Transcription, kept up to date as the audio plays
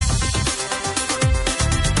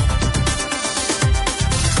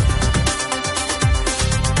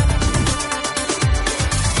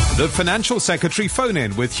The Financial Secretary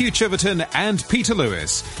phone-in with Hugh Chiverton and Peter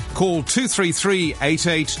Lewis. Call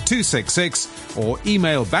 233-88266 or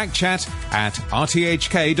email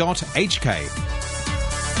backchat@rthk.hk.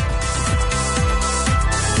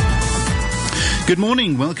 Good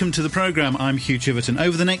morning. Welcome to the programme. I'm Hugh Chiverton.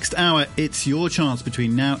 Over the next hour, it's your chance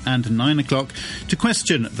between now and 9 o'clock to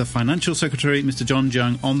question the Financial Secretary, Mr. John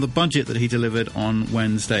Tsang, on the budget that he delivered on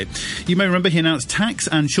Wednesday. You may remember he announced tax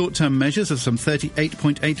and short-term measures of some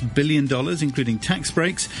 $38.8 billion, including tax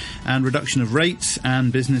breaks and reduction of rates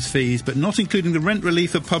and business fees, but not including the rent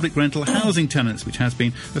relief of public rental housing tenants, which has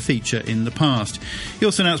been a feature in the past. He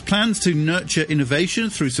also announced plans to nurture innovation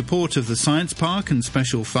through support of the Science Park and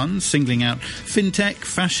special funds, singling out fintech,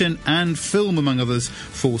 fashion and film, among others,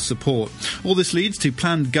 for support. All this leads to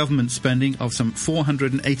planned government spending of some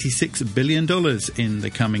 $486 billion in the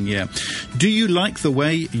coming year. Do you like the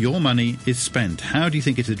way your money is spent? How do you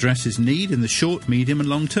think it addresses need in the short, medium and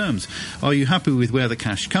long terms? Are you happy with where the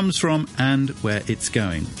cash comes from and where it's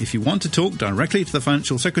going? If you want to talk directly to the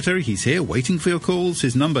Financial Secretary, he's here waiting for your calls.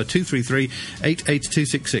 His number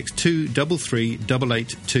 233-88266,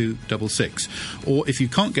 233-88266. Or if you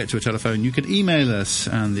can't get to a telephone, you can email us,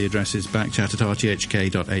 and the address is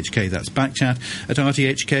backchat@rthk.hk. That's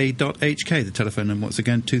backchat@rthk.hk. The telephone number, once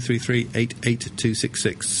again,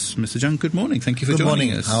 233-88266. Mr. Tsang, good morning. Thank you for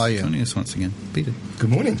joining us. How are you? Joining us once again. Peter. Good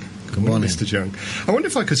morning. Good morning, Mr. Tsang. I wonder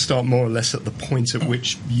if I could start more or less at the point at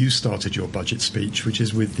which you started your budget speech, which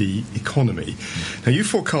is with the economy. Now, you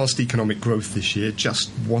forecast economic growth this year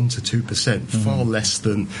just 1 to 2%, far less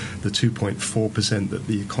than the 2.4% that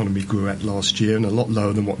the economy grew at last year, and a lot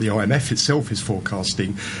lower than what the IMF itself is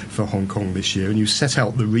forecasting for Hong Kong this year. And you set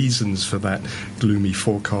out the reasons for that gloomy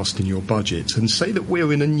forecast in your budget and say that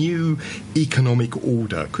we're in a new economic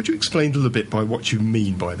order. Could you explain a little bit by what you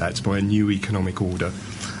mean by that, by a new economic order?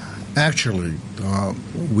 Actually,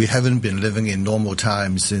 we haven't been living in normal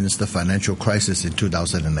times since the financial crisis in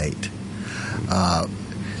 2008.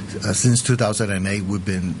 Since 2008, we've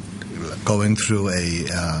been going through a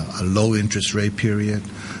low interest rate period,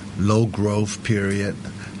 low growth period,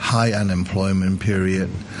 high unemployment period,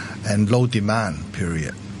 and low demand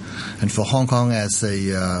period. And for Hong Kong as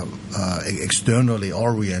a externally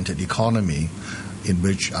oriented economy, in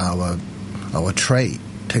which our trade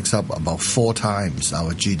takes up about 4 times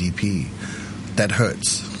our GDP, that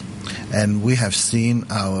hurts. And we have seen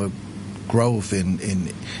our growth in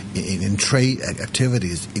trade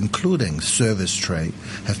activities, including service trade,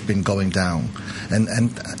 have been going down,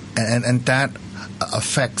 and that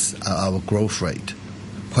affects our growth rate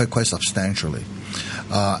quite substantially.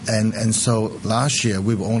 And so last year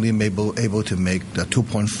we were only able to make the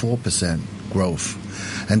 2.4% growth.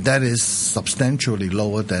 And that is substantially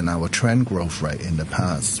lower than our trend growth rate in the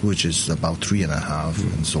past, which is about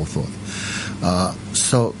 3.5% and so forth.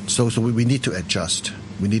 So we need to adjust.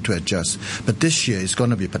 We need to adjust. But this year is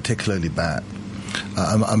going to be particularly bad.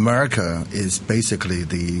 America is basically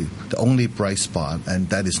the only bright spot, and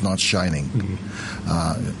that is not shining.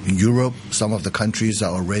 In Europe, some of the countries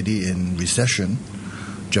are already in recession.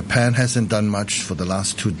 Japan hasn't done much for the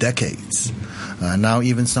last 2 decades. Now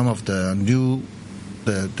even some of the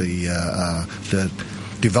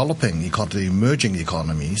developing, the emerging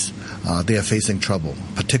economies, they are facing trouble,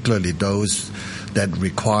 particularly those that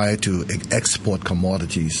require to export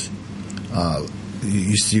commodities.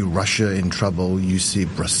 You see Russia in trouble, you see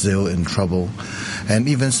Brazil in trouble, and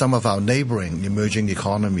even some of our neighboring emerging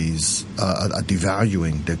economies are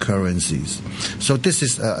devaluing their currencies. So this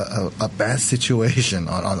is a bad situation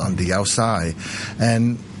on the outside,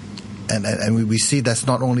 and we see that's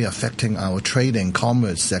not only affecting our trading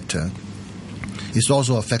commerce sector, it's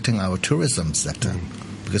also affecting our tourism sector,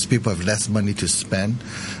 because people have less money to spend,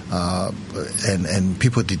 and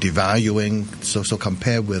people are devaluing. So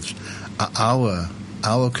compared with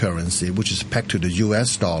our currency, which is pegged to the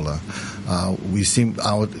US dollar,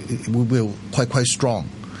 we're quite strong.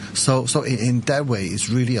 So in that way, it's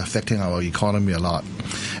really affecting our economy a lot.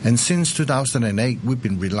 And since 2008, we've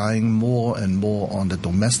been relying more and more on the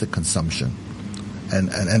domestic consumption, and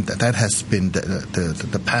that has been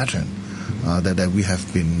the pattern that we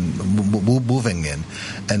have been moving in,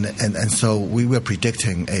 and so we were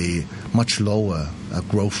predicting a much lower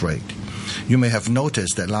growth rate. You may have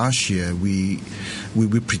noticed that last year we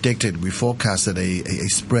forecasted a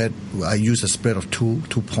spread. I used a spread of two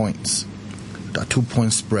points, a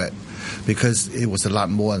 2-point spread, because it was a lot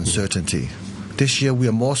more uncertainty. This year we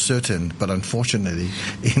are more certain, but unfortunately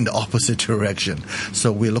in the opposite direction.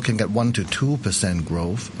 So we're looking at 1 to 2%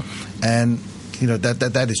 growth, and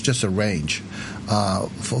that is just a range.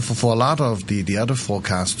 For a lot of the other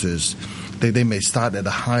forecasters, they may start at a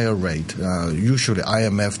higher rate. Usually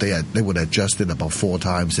IMF, they would adjust it about 4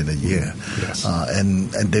 times in a year. Yes.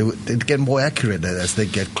 And they get more accurate as they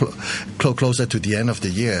get closer to the end of the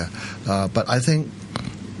year. But I think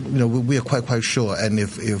we are quite sure, and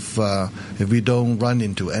if we don't run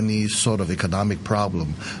into any sort of economic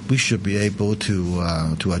problem, we should be able to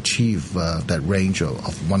achieve that range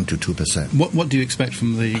of 1% to 2%. What do you expect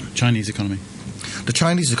from the Chinese economy? The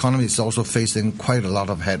Chinese economy is also facing quite a lot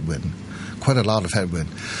of headwind.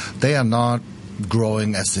 They are not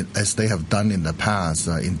growing as they have done in the past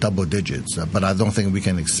in double digits, but I don't think we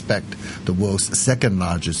can expect the world's second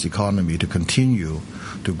largest economy to continue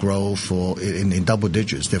to grow in double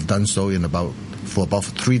digits. They've done so for about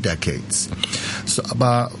 3 decades. So,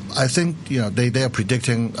 but I think they are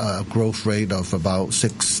predicting a growth rate of about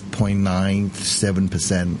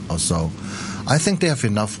 6.97% or so. I think they have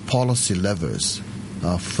enough policy levers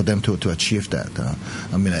for them to achieve that.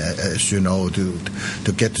 As you know, to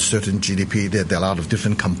get to certain GDP, there are a lot of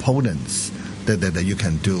different components that you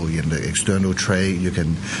can do. The external trade, you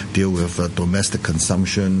can deal with domestic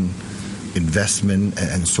consumption, investment,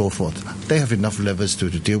 and so forth. They have enough levers to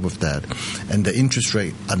deal with that. And the interest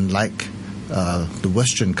rate, unlike the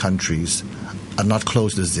Western countries, are not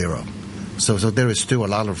close to zero. So there is still a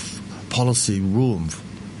lot of policy room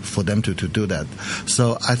for them to do that.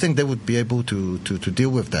 So I think they would be able to deal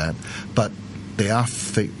with that, but they are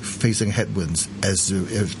facing headwinds as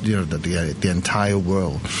if the entire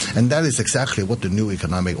world. And that is exactly what the new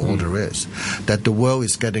economic order is, that the world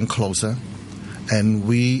is getting closer, and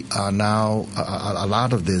we are now, a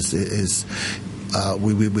lot of this is,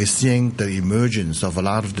 we're seeing the emergence of a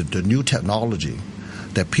lot of the new technology,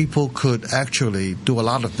 that people could actually do a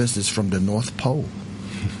lot of business from the North Pole.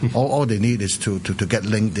 All they need is to get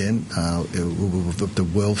linked in with the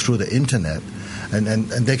world through the internet,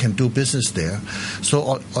 and they can do business there.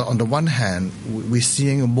 So on the one hand, we're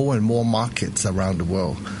seeing more and more markets around the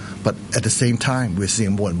world, but at the same time, we're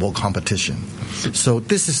seeing more and more competition. So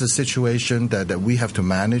this is a situation that we have to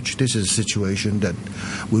manage. This is a situation that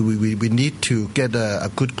we need to get a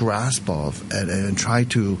good grasp of and try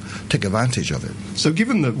to take advantage of it. So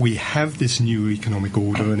given that we have this new economic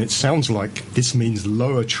order, and it sounds like this means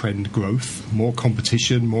lower trend growth, more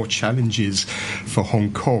competition, more challenges for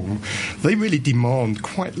Hong Kong, they really demand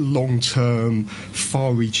quite long-term,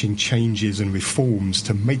 far-reaching changes and reforms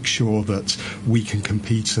to make sure that we can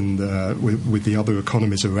compete with the other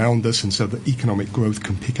economies around us, and so that economic growth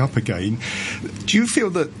can pick up again. Do you feel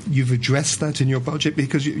that you've addressed that in your budget?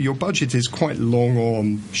 Because your budget is quite long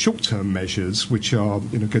on short-term measures, which are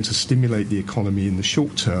going to stimulate the economy in the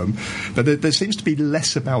short term, but there seems to be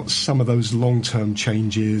less about some of those long-term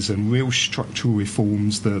changes and real structural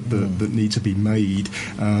reforms that need to be made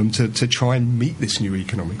to try and meet this new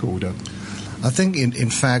economic order. I think, in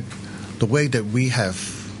fact, the way that we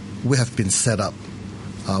have been set up,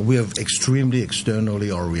 we are extremely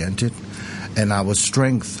externally oriented, and our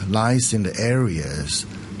strength lies in the areas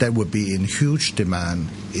that would be in huge demand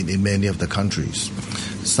in many of the countries.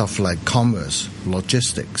 Stuff like commerce,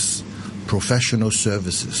 logistics, professional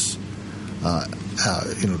services,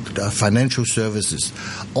 financial services.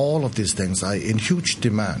 All of these things are in huge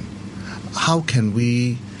demand. How can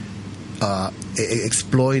we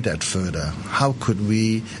exploit that further? How could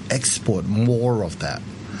we export more of that?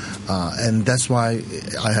 And that's why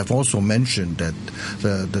I have also mentioned that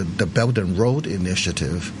the Belt and Road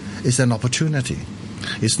Initiative is an opportunity.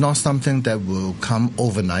 It's not something that will come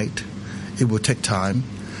overnight. It will take time.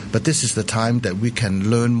 But this is the time that we can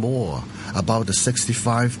learn more about the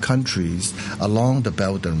 65 countries along the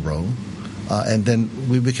Belt and Road. And then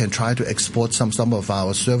we can try to export some of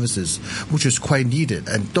our services, which is quite needed.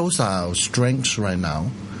 And those are our strengths right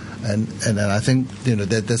now. And I think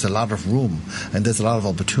there's a lot of room and there's a lot of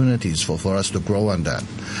opportunities for us to grow on that.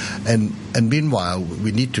 And meanwhile,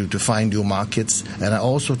 we need to find new markets. And I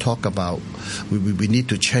also talk about we need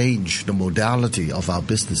to change the modality of our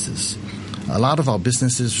businesses. A lot of our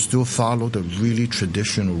businesses still follow the really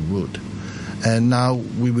traditional route. And now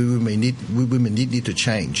we may need to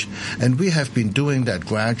change. And we have been doing that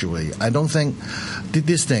gradually. I don't think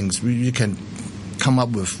these things, you can come up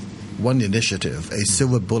with one initiative, a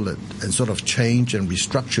silver bullet, and sort of change and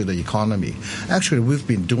restructure the economy. Actually, we've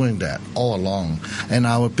been doing that all along. And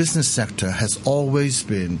our business sector has always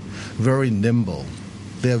been very nimble.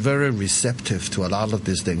 They are very receptive to a lot of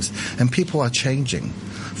these things. And people are changing.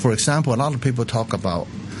 For example, a lot of people talk about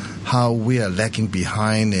how we are lagging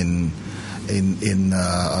behind in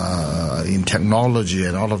technology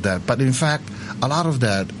and all of that. But in fact, a lot of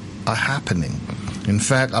that are happening. In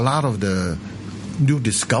fact, a lot of the new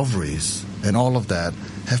discoveries and all of that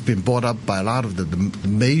have been bought up by a lot of the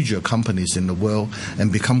major companies in the world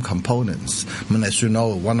and become components. I mean, as you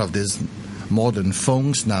know, one of these modern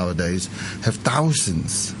phones nowadays have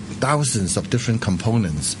thousands of different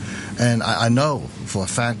components. And I know for a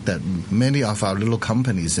fact that many of our little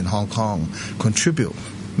companies in Hong Kong contribute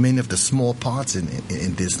many of the small parts in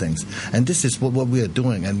these things. And this is what we are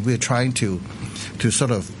doing, and we're trying to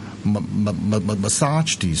sort of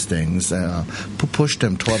massage these things, push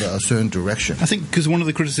them toward a certain direction. I think because one of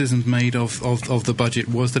the criticisms made of the budget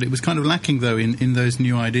was that it was kind of lacking, though, in those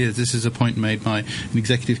new ideas. This is a point made by an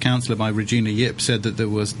executive councillor, by Regina Yip, said that there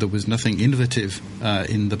was nothing innovative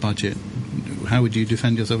in the budget. How would you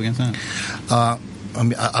defend yourself against that? I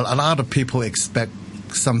mean, a lot of people expect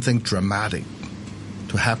something dramatic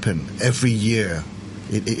to happen every year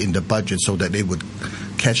in the budget so that they would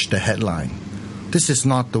catch the headline. This is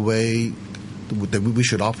not the way that we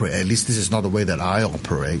should operate. At least this is not the way that I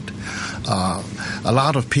operate. A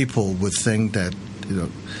lot of people would think that,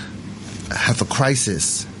 have a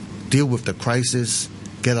crisis, deal with the crisis,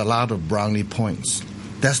 get a lot of brownie points.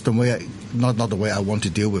 That's the way, not the way I want to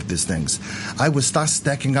deal with these things. I would start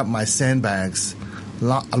stacking up my sandbags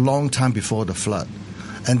a long time before the flood.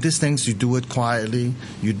 And these things, you do it quietly,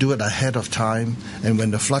 you do it ahead of time, and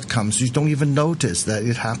when the flood comes, you don't even notice that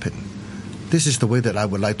it happened. This is the way that I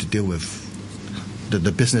would like to deal with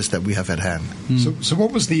the business that we have at hand. So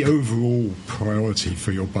what was the overall priority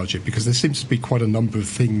for your budget? Because there seems to be quite a number of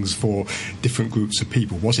things for different groups of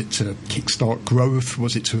people. Was it to kickstart growth?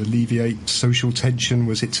 Was it to alleviate social tension?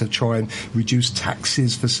 Was it to try and reduce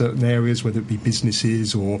taxes for certain areas, whether it be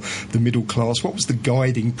businesses or the middle class? What was the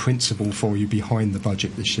guiding principle for you behind the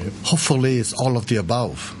budget this year? Hopefully it's all of the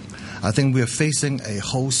above. I think we are facing a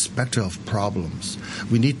whole spectrum of problems.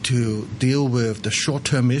 We need to deal with the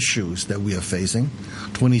short-term issues that we are facing.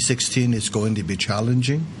 2016 is going to be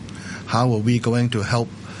challenging. How are we going to help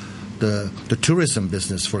the tourism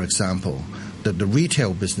business, for example, the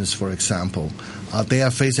retail business, for example? They are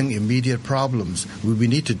facing immediate problems. We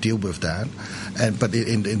need to deal with that. But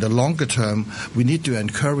in the longer term, we need to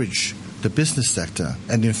encourage the business sector.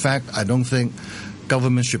 And in fact, I don't think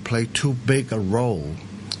government should play too big a role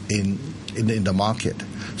in the market.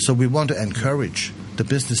 So we want to encourage the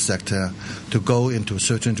business sector to go into a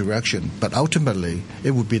certain direction. But ultimately,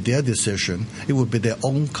 it would be their decision. It would be their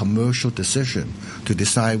own commercial decision to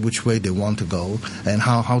decide which way they want to go and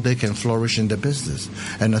how they can flourish in their business.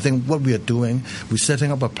 And I think what we are doing, we're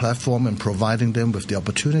setting up a platform and providing them with the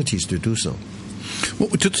opportunities to do so. Well,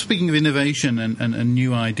 just speaking of innovation and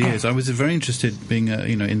new ideas, I was very interested, being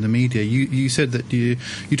in the media. You said that you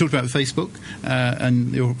talked about Facebook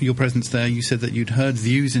and your presence there. You said that you'd heard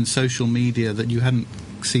views in social media that you hadn't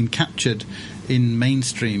seen captured in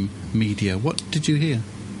mainstream media. What did you hear?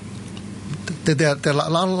 There are a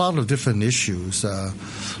lot of different issues,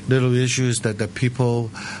 little issues that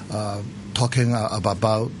people talking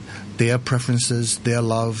about their preferences, their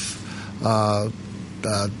love,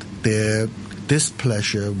 their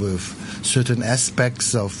displeasure with certain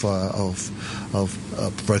aspects of,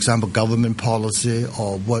 for example, government policy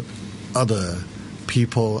or what other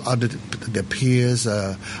people, their peers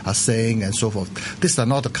are saying and so forth. These are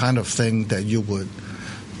not the kind of thing that you would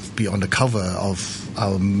be on the cover of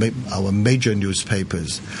our major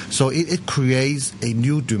newspapers. So it creates a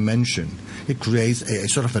new dimension. It creates a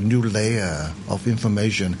sort of a new layer of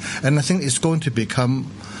information. And I think it's going to become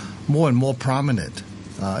more and more prominent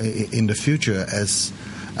in the future, as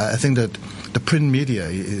I think that the print media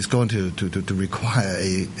is going to require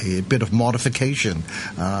a bit of modification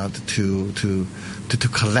to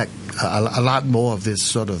collect a lot more of this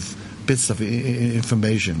sort of bits of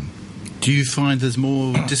information. Do you find there's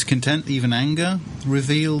more discontent, even anger,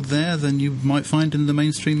 revealed there than you might find in the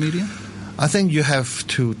mainstream media? I think you have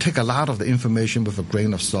to take a lot of the information with a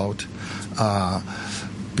grain of salt.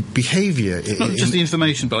 Behavior, not just the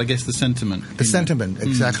information, but I guess the sentiment. The sentiment,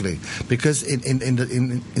 exactly, because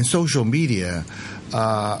in social media,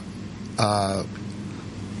 the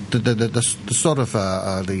sort of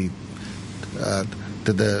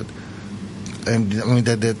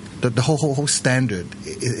the whole standard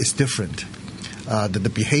is different.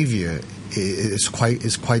 The behavior is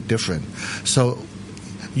quite different. So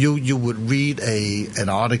you would read an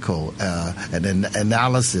article, an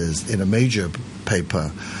analysis in a major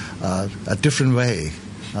paper a different way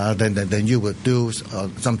than you would do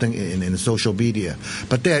something in social media.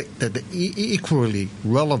 But they're equally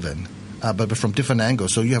relevant, but from different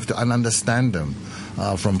angles. So you have to understand them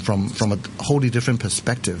from a wholly different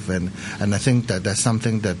perspective. And I think that that's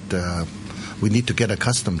something that we need to get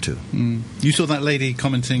accustomed to. You saw that lady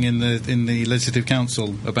commenting in the Legislative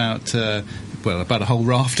Council about about a whole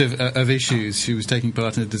raft of issues. She was taking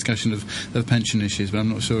part in a discussion of pension issues, but I'm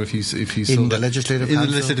not sure if you saw in the Legislative Council? In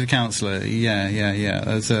the Legislative Council, yeah.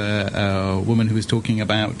 As a woman who was talking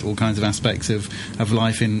about all kinds of aspects of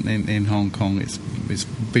life in Hong Kong. It's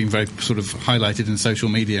been very sort of highlighted in social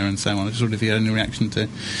media and so on. I just wondered if you had any reaction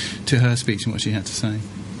to her speech and what she had to say.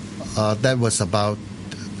 That was about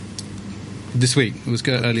this week. It was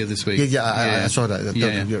earlier this week. I saw that.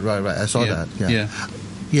 Right. I saw that.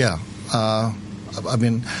 Yeah. I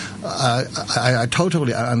mean, I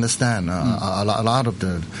totally understand a lot of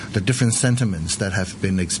the different sentiments that have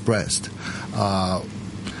been expressed.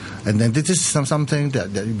 And then this is something that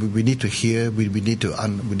we need to hear. We need to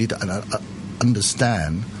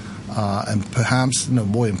understand, and perhaps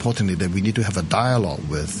more importantly, that we need to have a dialogue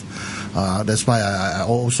with. That's why I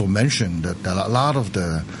also mentioned that a lot of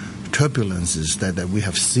the turbulences that we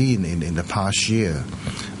have seen in the past year,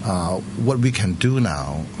 what we can do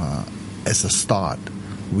now as a start,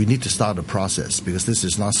 we need to start a process, because this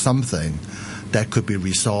is not something that could be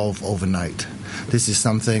resolved overnight. This is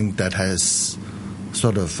something that has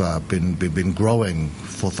sort of been growing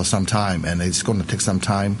for some time, and it's going to take some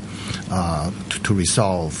time to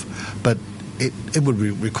resolve. But it would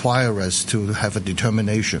require us to have a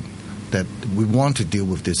determination that we want to deal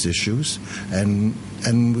with these issues, and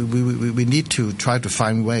we need to try to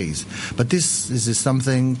find ways. But this is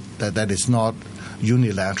something that is not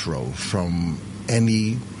unilateral from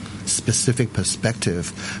any specific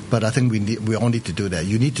perspective, but I think we all need to do that.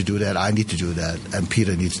 You need to do that, I need to do that, and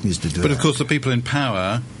Peter needs to do that. But of course the people in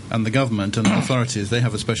power and the government and the authorities, they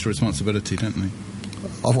have a special responsibility, don't they?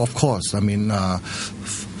 Of course. I mean,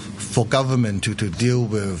 for government to deal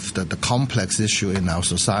with the complex issue in our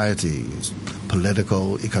society,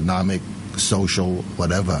 political, economic, social,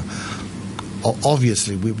 whatever,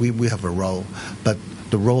 obviously we have a role, but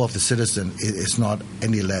the role of the citizen is not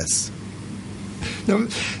any less. Now,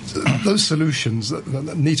 those solutions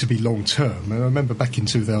need to be long-term. I remember back in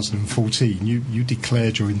 2014, you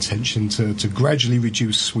declared your intention to gradually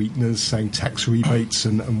reduce sweeteners, saying tax rebates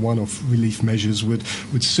and one-off relief measures would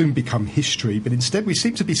soon become history. But instead, we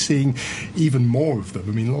seem to be seeing even more of them.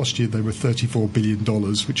 I mean, last year they were $34 billion,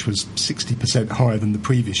 which was 60% higher than the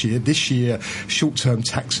previous year. This year, short-term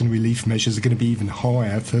tax and relief measures are going to be even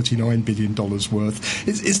higher, $39 billion worth.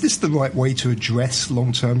 Is this the right way to address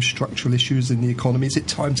long-term structural issues in the economy? Is it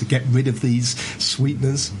time to get rid of these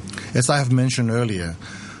sweeteners? As I have mentioned earlier,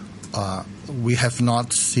 we have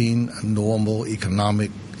not seen a normal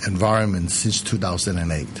economic environment since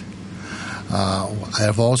 2008. I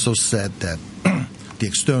have also said that the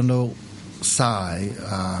external side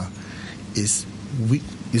is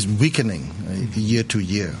weakening year to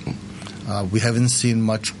year. We haven't seen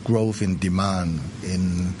much growth in demand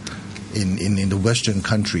in the Western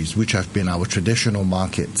countries, which have been our traditional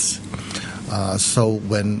markets. So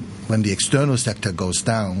when the external sector goes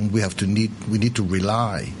down, we need to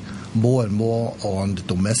rely more and more on the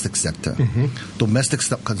domestic sector. Mm-hmm. Domestic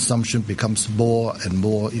consumption becomes more and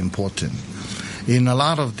more important. In a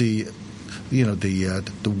lot of the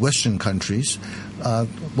Western countries,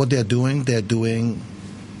 what they're doing QE.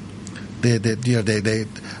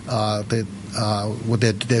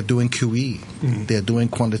 Mm. They're doing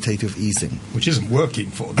quantitative easing, which isn't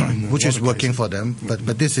working for them. Which is working for them,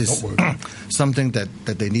 but this is something that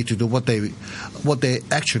they need to do. What they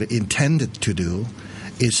actually intended to do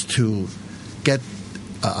is to get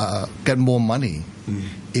more money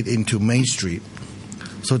into Main Street,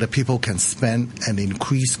 so that people can spend and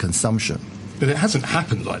increase consumption. But it hasn't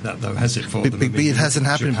happened like that, though, has it? For them? It hasn't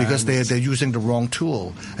happened because they're using the wrong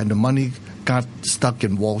tool, and the money got stuck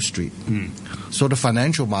in Wall Street. Mm. So the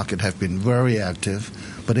financial market have been very active,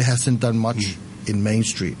 but it hasn't done much in Main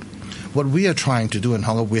Street. What we are trying to do in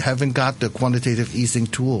Hong Kong, we haven't got the quantitative easing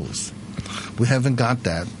tools. We haven't got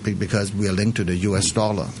that because we are linked to the U.S.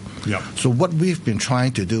 dollar. Yeah. So what we've been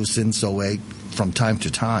trying to do since 2008, from time to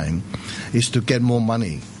time, is to get more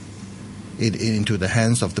money into the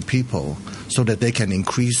hands of the people so that they can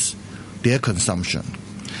increase their consumption.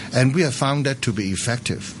 And we have found that to be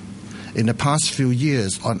effective. In the past few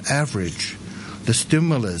years, on average, the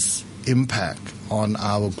stimulus impact on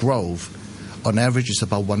our growth, on average, is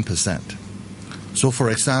about 1%. So, for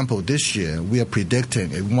example, this year, we are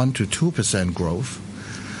predicting a 1 to 2% growth,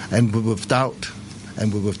 and without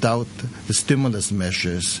the stimulus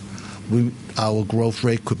measures, our growth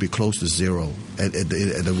rate could be close to zero at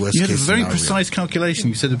the worst case scenario. You had a very precise calculation.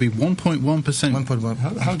 You said it would be 1.1%. 1.1.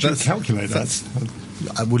 How do you calculate that?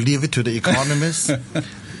 I would leave it to the economists.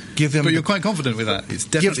 But you're quite confident with that. It's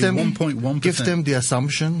definitely 1.1%. Give them the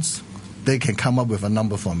assumptions. They can come up with a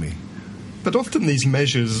number for me. But often these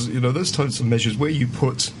measures, those types of measures where you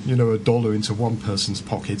put, $1 into one person's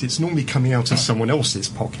pocket, it's normally coming out of someone else's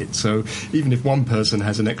pocket. So even if one person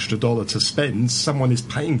has an extra $1 to spend, someone is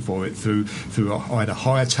paying for it through either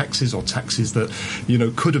higher taxes or taxes that,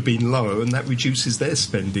 could have been lower, and that reduces their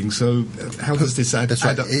spending. So how does this add up?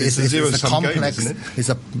 It's a zero-sum game, isn't it?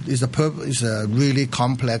 It's a really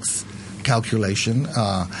complex calculation,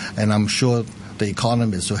 and I'm sure the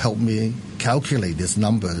economists who helped me calculate these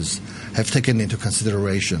numbers have taken into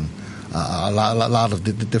consideration a lot of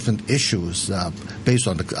the different issues based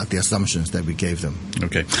on the assumptions that we gave them.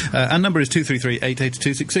 Okay. Our number is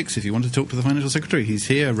 233-88266 if you want to talk to the Financial Secretary. He's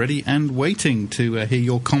here, ready and waiting to hear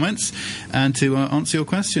your comments and to answer your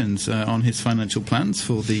questions on his financial plans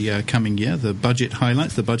for the coming year, the budget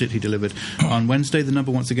highlights, the budget he delivered on Wednesday. The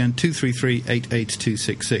number, once again,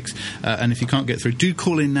 233-88266. And if you can't get through, do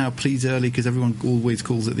call in now, please, early, because everyone always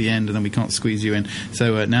calls at the end and then we can't squeeze you in.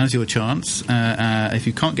 So now's your chance. If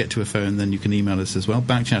you can't get to a phone, then you can email us as well,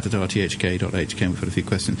 backchat@rthk.hk. We've had a few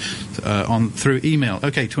questions on through email.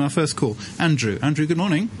 Okay, to our first call, Andrew. Andrew, good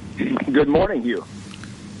morning. Good morning, Hugh.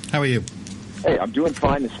 How are you? Hey, I'm doing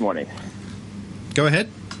fine this morning. Go ahead.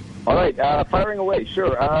 All right, firing away,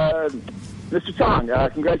 sure. Mr. Tsang,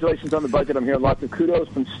 congratulations on the budget. I'm hearing lots of kudos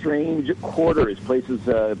from strange quarters, places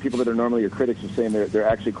people that are normally your critics are saying they're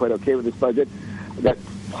actually quite okay with this budget. I've got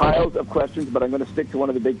piles of questions, but I'm going to stick to one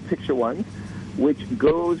of the big picture ones, which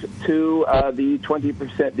goes to the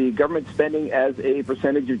 20%, the government spending as a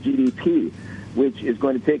percentage of GDP, which is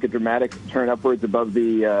going to take a dramatic turn upwards above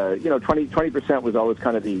the, 20% was always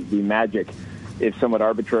kind of the magic, if somewhat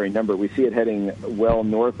arbitrary number. We see it heading well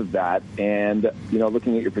north of that, and,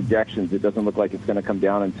 looking at your projections, it doesn't look like it's going to come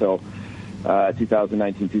down until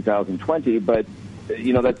 2019, 2020, but I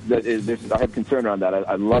have concern around that.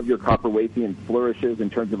 I love your Copperwathian flourishes in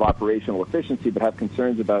terms of operational efficiency, but have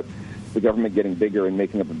concerns about the government getting bigger and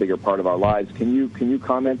making up a bigger part of our lives. Can you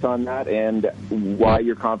comment on that and why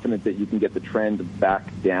you're confident that you can get the trend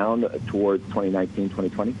back down towards 2019,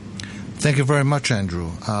 2020? Thank you very much,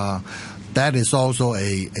 Andrew. That is also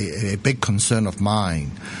a big concern of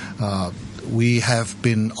mine. We have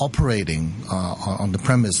been operating on the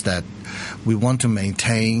premise that we want to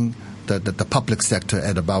maintain the public sector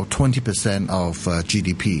at about 20% of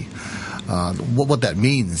GDP. What that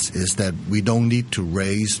means is that we don't need to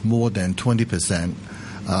raise more than 20%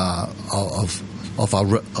 of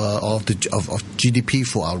GDP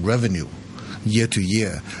for our revenue year to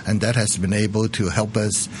year, and that has been able to help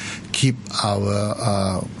us keep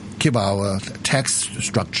our tax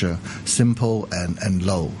structure simple and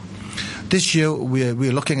low. This year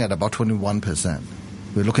we're looking at about 21%.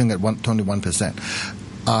 We're looking at 21%.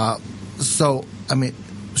 So I mean,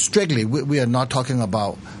 strictly we are not talking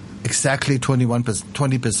about exactly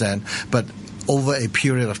 20%, but over a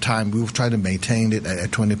period of time, we will try to maintain it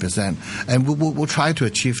at 20%, and we'll try to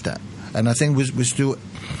achieve that. And I think we're still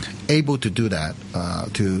able to do that,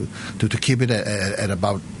 to keep it at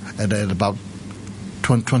about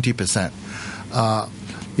 20%.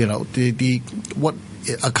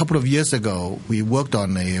 A couple of years ago, we worked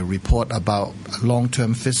on a report about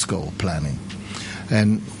long-term fiscal planning,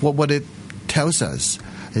 and what it tells us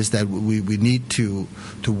is that we need to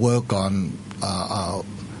work on our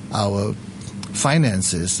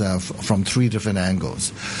finances from three different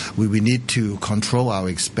angles. We need to control our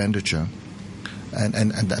expenditure,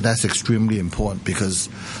 and that's extremely important because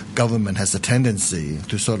government has a tendency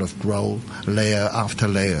to sort of grow layer after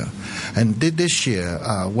layer. And this year,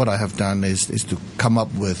 what I have done is to come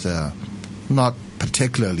up with not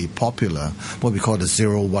particularly popular, what we call the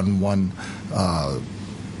 011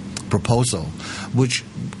 proposal, which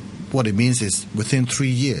what it means is within 3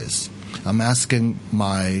 years, I'm asking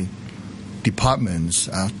my departments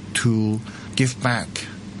to give back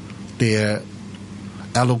their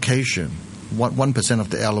allocation, 1% of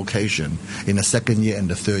the allocation in the second year and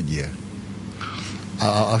the third year.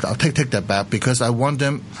 I'll take that back because I want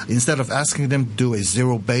them, instead of asking them to do a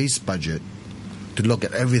zero-based budget, to look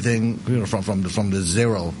at everything from the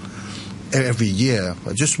zero every year,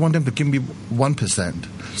 I just want them to give me 1%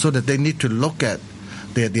 so that they need to look at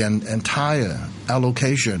the entire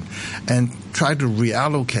allocation and try to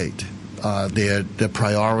reallocate their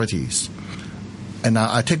priorities. And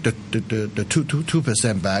I take the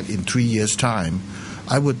 2% back in 3 years' time.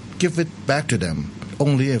 I would give it back to them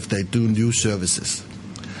only if they do new services.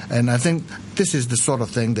 And I think this is the sort of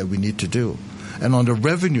thing that we need to do. And on the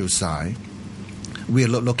revenue side, we are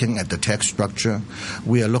looking at the tax structure.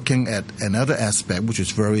 We are looking at another aspect which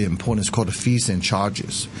is very important. It's called the fees and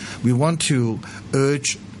charges. We want to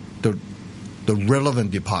urge the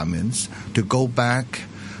relevant departments to go back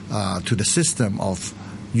to the system of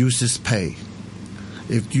users pay.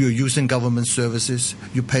 If you're using government services,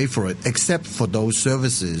 you pay for it, except for those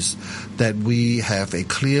services that we have a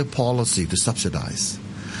clear policy to subsidize.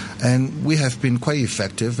 And we have been quite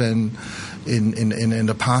effective, and in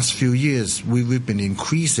the past few years, we've been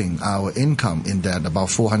increasing our income in that about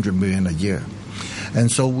 $400 million a year.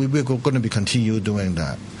 And so we're going to be continue doing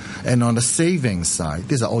that. And on the savings side,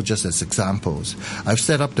 these are all just as examples. I've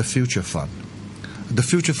set up the Future Fund. The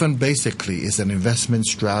Future Fund basically is an investment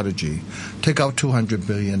strategy. Take out $200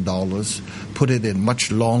 billion, put it in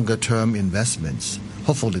much longer-term investments.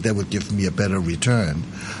 Hopefully that will give me a better return.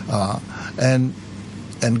 And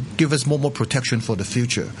give us more protection for the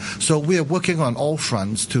future. So we are working on all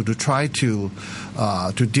fronts to try to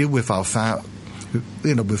deal with our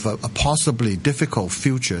with a possibly difficult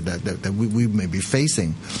future that we may be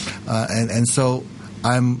facing. And so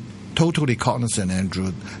I'm totally cognizant,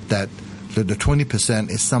 Andrew, that the 20%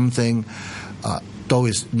 is something, though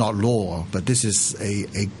it's not law, but this is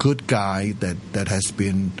a good guide that has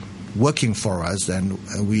been working for us, and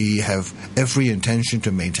we have every intention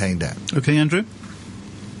to maintain that. Okay, Andrew?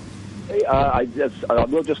 I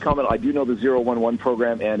will just comment. I do know the 011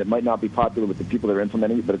 program, and it might not be popular with the people that are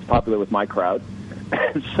implementing it, but it's popular with my crowd.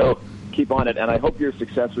 So keep on it, and I hope your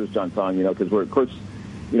successors, John Tsang, because we're, of course,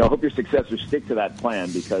 I hope your successors stick to that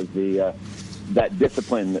plan, because that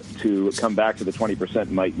discipline to come back to the 20%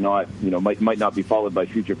 might not be followed by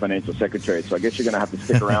future financial secretaries. So I guess you're going to have to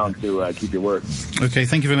stick around to keep your word. Okay,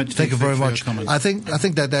 thank you very much. Thank you very much. I think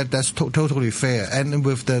that's totally fair. And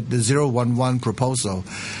with the 011 proposal,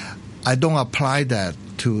 I don't apply that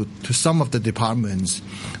to some of the departments,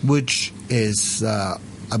 which is,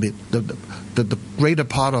 the greater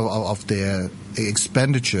part of their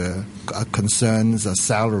expenditure concerns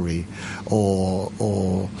salary or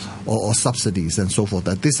subsidies and so forth.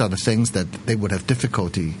 That these are the things that they would have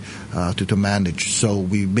difficulty to manage. So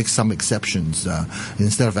we make some exceptions.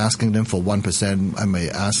 Instead of asking them for 1%, I may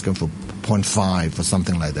ask them for 0.5 or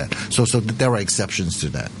something like that. So there are exceptions to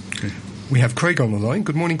that. Okay. We have Craig on the line.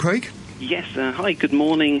 Good morning, Craig. Yes, hi, good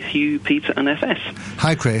morning, Hugh, Peter and FS.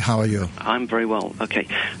 Hi, Craig, how are you? I'm very well, okay.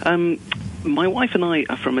 My wife and I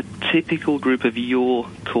are from a typical group of your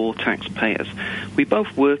core taxpayers. We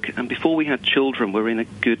both work, and before we had children, we're in a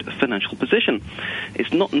good financial position.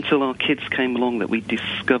 It's not until our kids came along that we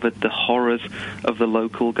discovered the horrors of the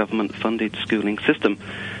local government-funded schooling system,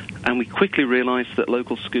 and we quickly realised that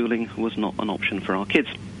local schooling was not an option for our kids.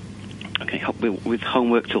 Okay, with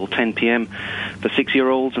homework till 10 p.m. for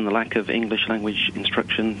 6-year-olds and the lack of English language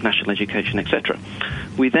instruction, national education, etc.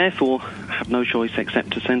 We therefore have no choice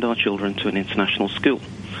except to send our children to an international school.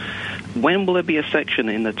 When will there be a section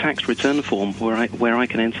in the tax return form where I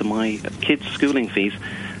can enter my kids' schooling fees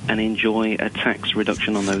and enjoy a tax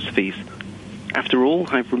reduction on those fees? After all,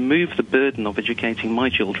 I've removed the burden of educating my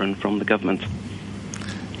children from the government.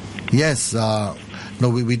 Yes,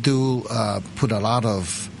 we do put a lot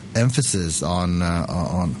of emphasis on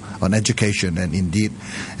education, and indeed,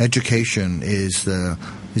 education is the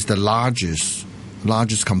largest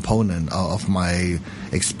component of my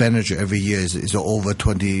expenditure every year. Is over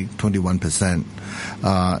 21%.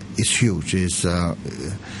 It's huge. It's about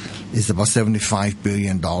 $75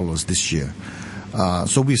 billion this year.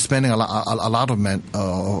 So we're spending a lot of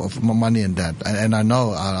money in that, and I know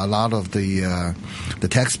a lot of the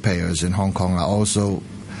taxpayers in Hong Kong are also,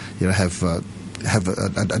 have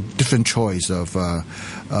a different choice of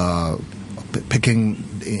picking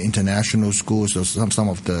international schools or some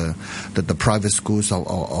of the private schools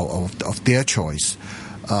of their choice.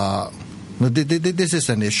 This is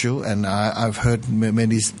an issue, and I've heard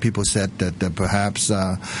many people said that perhaps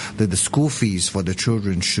the school fees for the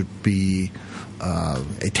children should be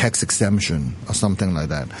a tax exemption or something like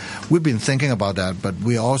that. We've been thinking about that, but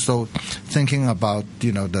we're also thinking about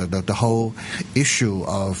the whole issue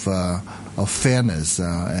of fairness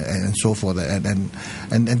and so forth, and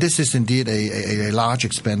this is indeed a large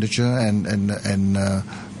expenditure, and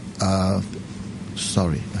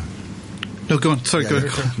sorry. No, go on. Sorry, go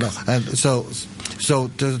ahead. No, and so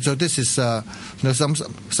this is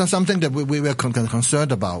something that we were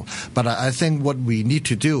concerned about. But I think what we need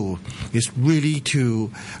to do is really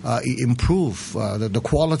to improve the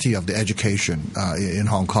quality of the education in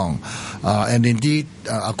Hong Kong. And indeed,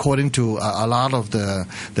 according to a lot of the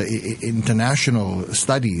international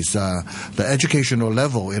studies, the educational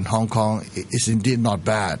level in Hong Kong is indeed not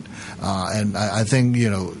bad. And I think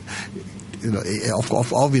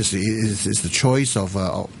obviously it's the choice of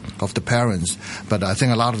the parents, but I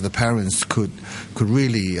think a lot of the parents could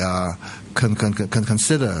really can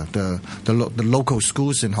consider the local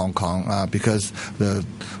schools in Hong Kong because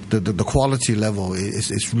the quality level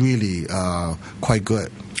is really quite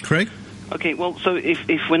good. Craig? Okay, well, so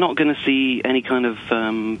if we're not going to see any kind of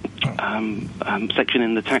section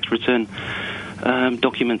in the tax return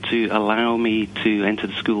document to allow me to enter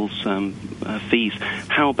the school's fees,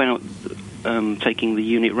 how about taking the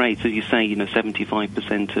unit rates? As you say,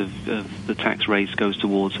 75% of the tax rates goes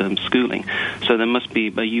towards schooling. So there must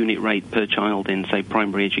be a unit rate per child in, say,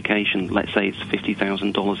 primary education. Let's say it's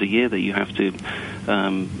 $50,000 a year that you have to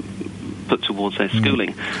put towards their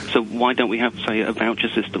schooling. So why don't we have, say, a voucher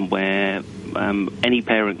system where any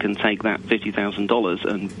parent can take that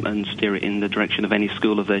 $50,000 and steer it in the direction of any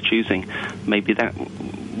school of their choosing? Maybe that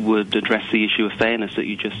would address the issue of fairness that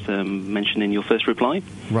you just mentioned in your first reply.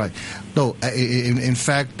 Right. No, in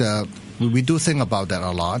fact, we do think about that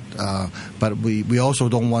a lot, but we also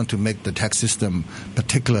don't want to make the tax system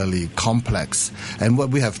particularly complex. And what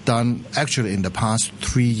we have done actually in the past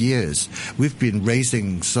 3 years, we've been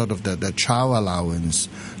raising sort of the child allowance,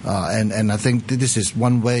 and I think this is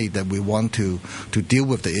one way that we want to deal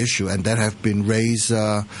with the issue, and that have been raised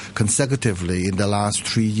consecutively in the last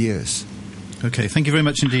 3 years. Okay, thank you very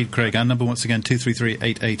much indeed, Craig. Our number once again,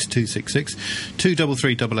 233-88266,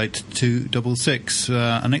 233-88266.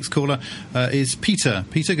 Our next caller is Peter.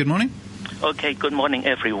 Peter, good morning. Okay, good morning,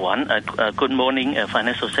 everyone. Good morning,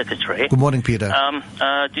 Financial Secretary. Good morning, Peter. I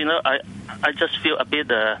just feel a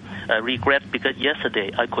bit regret because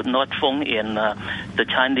yesterday I could not phone in the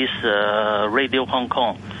Chinese Radio Hong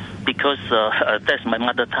Kong because that's my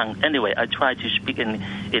mother tongue. Anyway, I try to speak in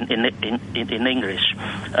English.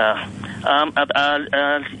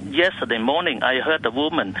 Yesterday morning, I heard a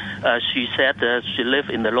woman. She said she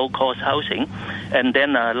lived in the low-cost housing, and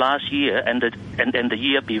then last year and the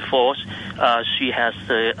year before, she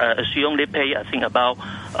only pay I think about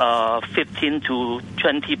 15 to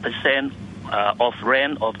 20% of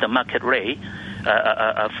rent of the market rate.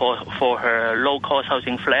 For her low-cost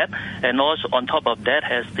housing flat, and also on top of that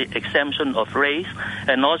has the exemption of rates,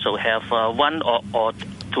 and also have 1 or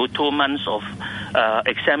 2 months of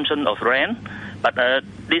exemption of rent. But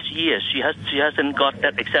this year she hasn't got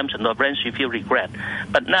that exemption of rent. She feel regret.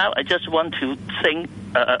 But now I just want to think.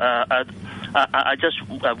 I just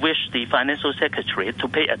wish the Financial Secretary to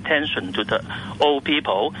pay attention to the old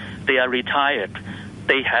people. They are retired.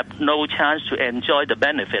 They have no chance to enjoy the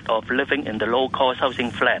benefit of living in the low-cost housing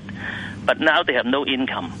flat. But now they have no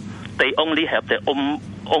income. They only have their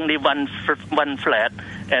only one flat,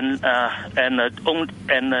 and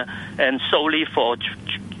solely for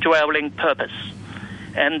dwelling purpose.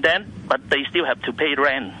 But they still have to pay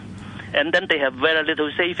rent, and then they have very little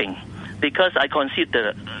saving. Because I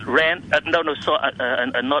consider rent,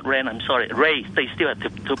 not rent, I'm sorry, rates, they still have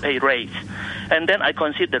to pay rates. And then I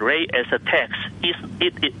consider rate as a tax.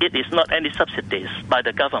 It is not any subsidies by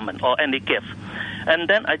the government or any gift. And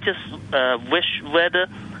then I just wish whether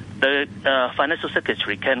the Financial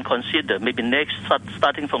Secretary can consider maybe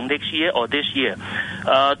starting from next year or this year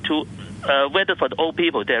to whether for the old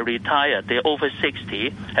people, they're retired, they're over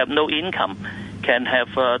 60, have no income, can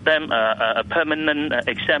have them a permanent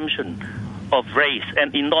exemption of rates,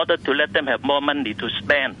 and in order to let them have more money to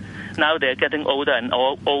spend. Now they're getting older and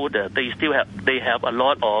older. They have a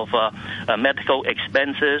lot of medical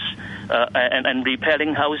expenses and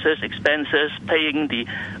repairing houses expenses, paying the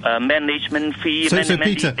management fee. So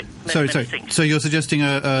Peter, sorry. So you're suggesting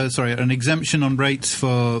an exemption on rates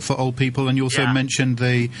for old people, and you also mentioned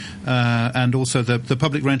and also the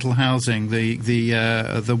public rental housing,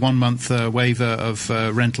 the 1 month waiver of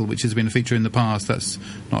rental, which has been a feature in the past. That's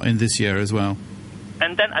not in this year as well.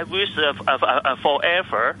 And then I wish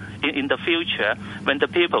forever in the future, when the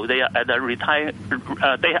people they are at the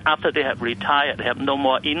after they have retired, they have no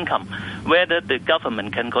more income, whether the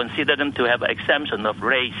government can consider them to have exemption of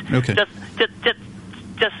rates. Okay. Just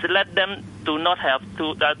let them do not have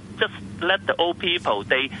to. Just let the old people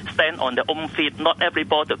they stand on their own feet. Not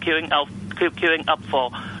everybody queuing up for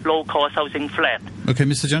low-cost housing flat. Okay,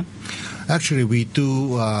 Mr. Zhang. Actually, we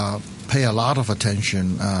do pay a lot of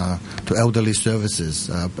attention to elderly services,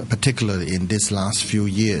 particularly in these last few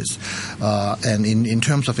years. And in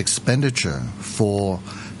terms of expenditure for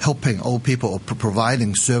helping old people or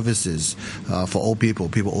providing services for old people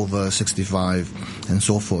over 65 and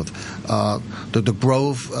so forth, the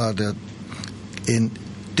growth in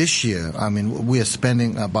this year, I mean, we are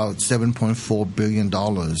spending about $7.4 billion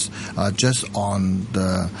just on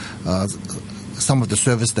some of the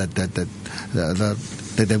service that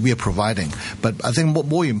we are providing. But I think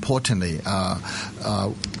more importantly,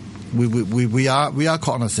 we are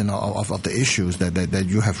cognizant of the issues that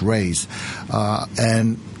you have raised,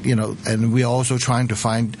 and and we are also trying to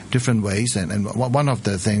find different ways. And one of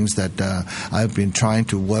the things that I've been trying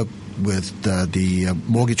to work with the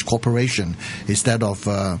mortgage corporation instead of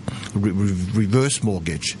reverse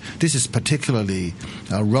mortgage. This is particularly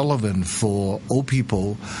relevant for old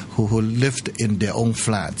people who lived in their own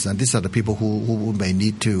flats, and these are the people who may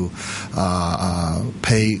need to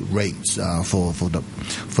pay rates for the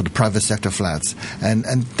private sector flats, and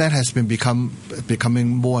that has been becoming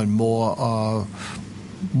more and more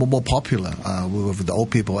popular with the old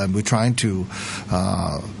people, and we're trying to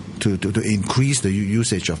increase the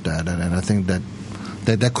usage of that, and I think that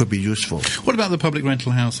could be useful. What about the public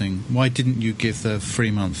rental housing? Why didn't you give the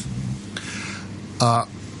free month? But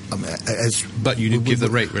you did give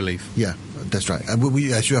the rate relief. Yeah, that's right. And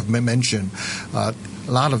we, as you have mentioned, a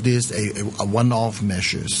lot of these are one-off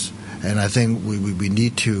measures, and I think we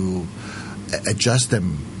need to adjust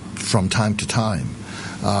them from time to time.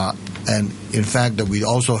 And in fact, we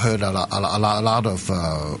also heard a lot of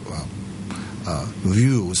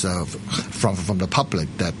views from the public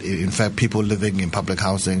that in fact people living in public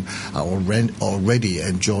housing are already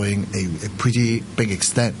enjoying a pretty big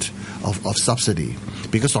extent of subsidy,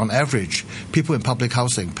 because on average people in public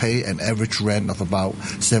housing pay an average rent of about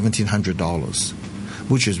 $1,700,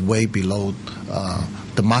 which is way below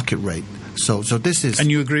the market rate. So this is...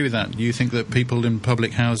 And you agree with that? You think that people in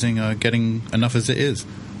public housing are getting enough as it is?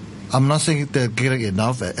 I'm not saying they're getting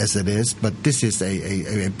enough as it is, but this is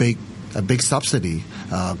a big subsidy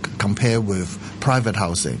compared with private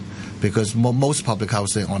housing, because most public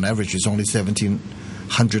housing on average is only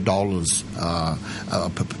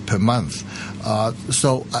 $1,700 per month.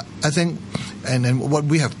 So I think, and what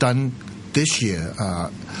we have done this year,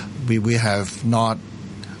 we have not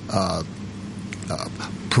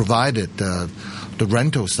provided the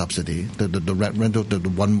rental subsidy, the rental, the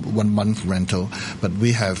 1 month rental, but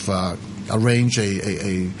we have arrange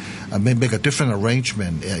make a different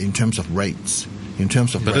arrangement in terms of rates. But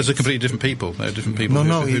those are completely different people. They're different people.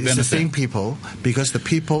 No, who it's benefit. the same people, because the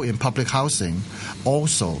people in public housing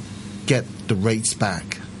also get the rates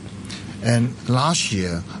back. And last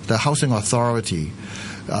year, the Housing Authority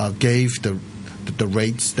gave the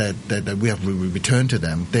rates that we have returned to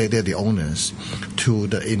them. They're the owners, to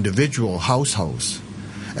the individual households,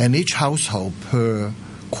 and each household per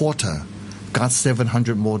quarter got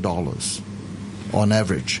 $700 more on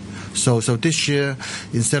average. So this year,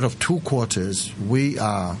 instead of 2 quarters, we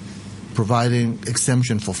are providing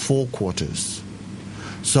exemption for 4 quarters.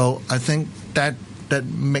 So I think that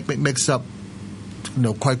makes up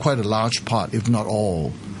quite a large part, if not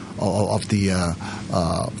all, of the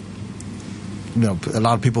a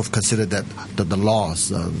lot of people have considered that the loss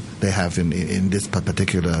they have in this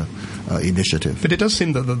particular initiative. But it does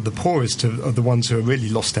seem that the poorest are the ones who are really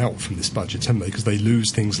lost out from this budget, haven't they? Because they lose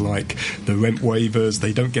things like the rent waivers,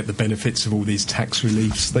 they don't get the benefits of all these tax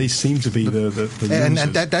reliefs. They seem to be the losers. And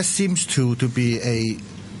that seems to be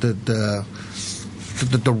the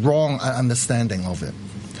wrong understanding of it.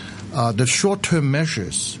 The short-term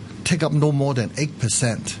measures take up no more than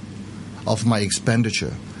 8% of my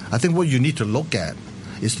expenditure. I think what you need to look at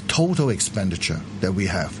is the total expenditure that we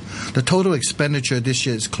have. The total expenditure this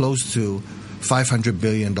year is close to $500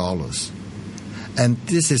 billion. And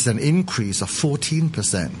this is an increase of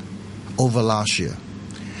 14% over last year.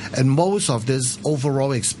 And most of this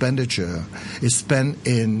overall expenditure is spent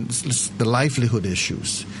in the livelihood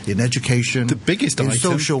issues, in education, the biggest in item,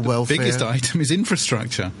 social welfare. The biggest item is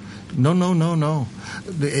infrastructure. No.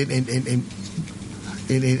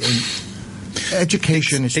 In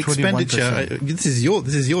education is 21%. Expenditure. This is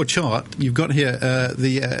your chart. You've got here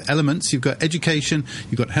the elements. You've got education.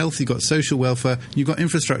 You've got health. You've got social welfare. You've got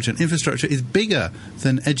infrastructure. And infrastructure is bigger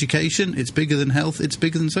than education. It's bigger than health. It's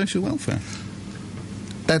bigger than social welfare.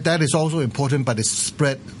 That is also important, but it's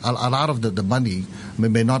spread. A lot of the money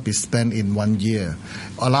may not be spent in 1 year.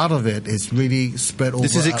 A lot of it is really spread over.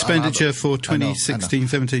 This is expenditure for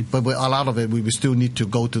 2016-17. But a lot of it, we still need to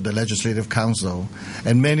go to the Legislative Council,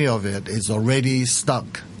 and many of it is already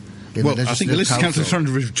stuck. I think the Legislative Council is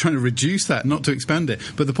trying to reduce that, not to expand it.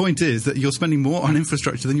 But the point is that you're spending more on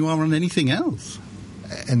infrastructure than you are on anything else.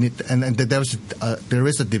 And there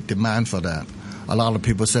is a demand for that. A lot of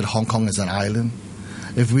people said Hong Kong is an island.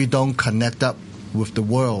 If we don't connect up with the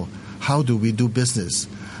world, how do we do business?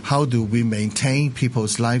 How do we maintain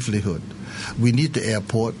people's livelihood? We need the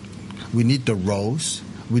airport. We need the roads.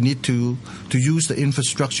 We need to use the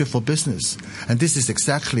infrastructure for business. And this is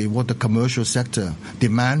exactly what the commercial sector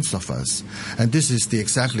demands of us. And this is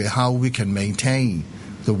exactly how we can maintain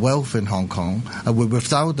the wealth in Hong Kong.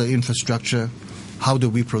 Without the infrastructure, how do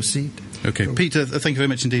we proceed? Okay, Peter, thank you very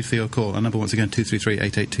much indeed for your call. Our number once again,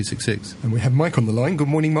 233-88266. And we have Mike on the line. Good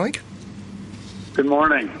morning, Mike. Good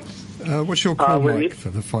morning. What's your call, Mike, for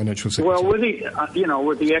the financial secretary? Well, with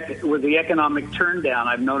the economic turndown,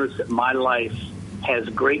 I've noticed that my life has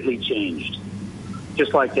greatly changed.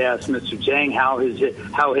 Just like to ask Mr. Tsang how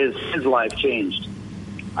his life changed.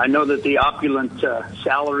 I know that the opulent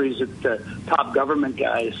salaries that the top government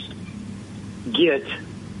guys get,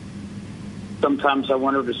 sometimes I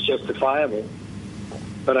wonder if it's justifiable.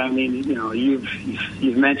 But I mean,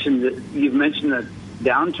 you've mentioned the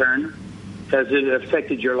downturn. Has it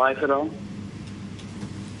affected your life at all?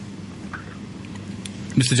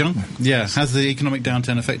 Mr. John? Yeah. Has the economic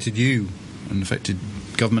downturn affected you and affected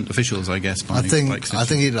government officials, I guess? I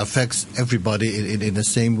think it affects everybody in the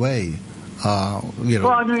same way. Well,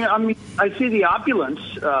 I mean, I see the opulence.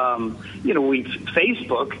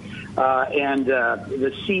 Facebook, and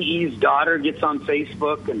the CE's daughter gets on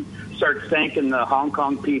Facebook and starts thanking the Hong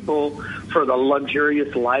Kong people for the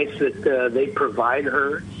luxurious life that they provide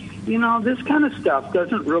her. This kind of stuff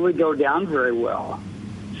doesn't really go down very well.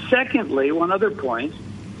 Secondly, one other point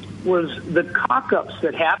was the cock-ups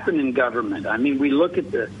that happen in government. I mean, we look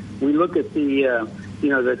at the in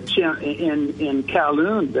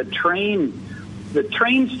Kowloon, the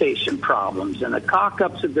train station problems and the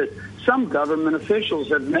cock-ups that some government officials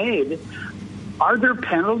have made. Are there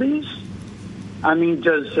penalties? I mean,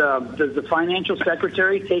 does the financial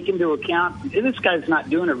secretary take into account this guy's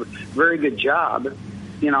not doing a very good job?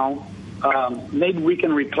 Maybe we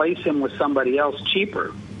can replace him with somebody else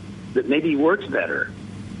cheaper that maybe works better.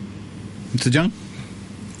 Mr. John?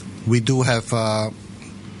 We do have a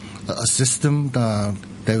system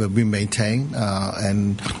that we maintain,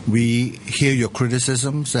 and we hear your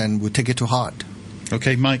criticisms and we take it to heart.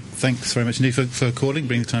 Okay, Mike, thanks very much indeed for calling,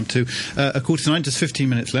 bringing the time to 8:45, just 15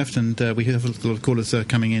 minutes left, and we have a lot of callers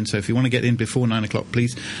coming in, so if you want to get in before 9 o'clock,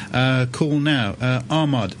 please call now.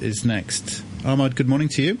 Ahmad is next. Ahmad, good morning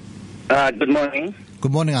to you. Good morning.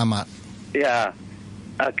 Good morning, Ahmad. Yeah.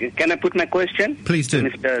 Can I put my question? Please do.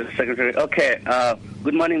 Mr. Secretary. Okay.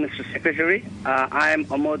 Good morning, Mr. Secretary. I am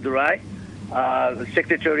Amod Rai,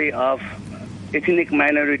 Secretary of Ethnic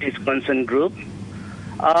Minorities Concern Group.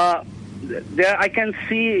 There I can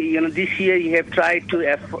see, this year you have tried to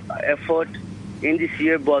effort in this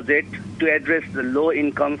year budget to address the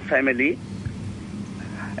low-income family,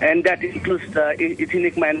 and that includes the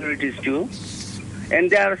ethnic minorities too. And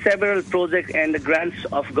there are several projects and grants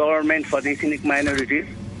of government for the ethnic minorities,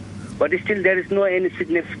 but still there is no any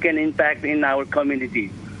significant impact in our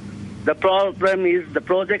community. The problem is the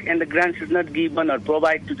project and the grants is not given or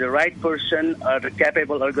provided to the right person or the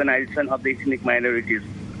capable organization of the ethnic minorities.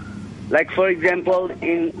 Like, for example,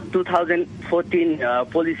 in 2014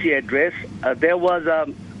 policy address, there was a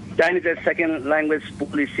Chinese as second language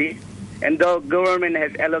policy, and the government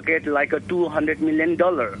has allocated like a $200 million.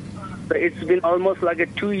 So it's been almost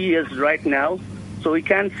like 2 years right now, so we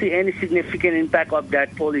can't see any significant impact of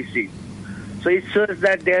that policy. So it shows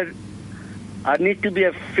that there need to be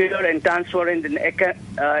a fair and transparent and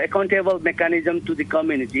accountable mechanism to the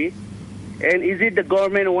community. And is it the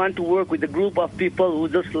government want to work with a group of people who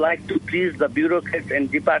just like to please the bureaucrats and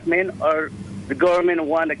department, or the government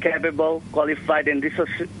want a capable, qualified, and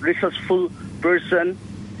resourceful person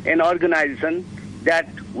and organization that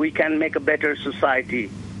we can make a better society?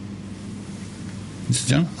 Mr.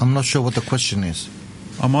 John? I'm not sure what the question is.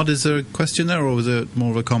 Ahmad, is there a question there, or was it more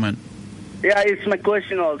of a comment? Yeah, it's my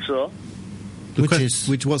question also.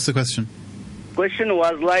 What's the question? Question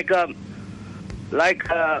was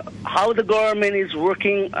how the government is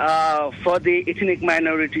working for the ethnic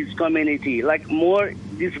minorities community. Like, more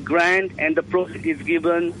this grant and the project is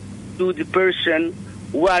given to the person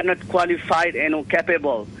who are not qualified and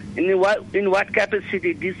capable. In what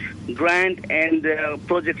capacity this grant and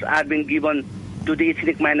projects are being given to the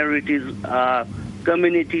ethnic minorities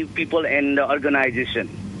community, people, and organization?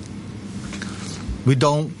 We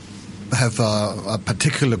don't have a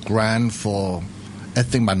particular grant for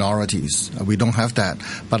ethnic minorities. We don't have that.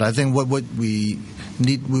 But I think what we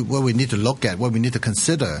need to look at, what we need to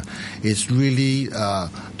consider, is really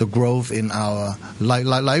the growth in our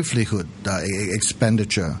livelihood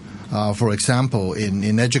expenditure. For example,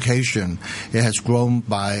 in education, it has grown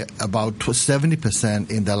by about 70%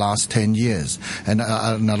 in the last 10 years, and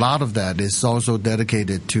a lot of that is also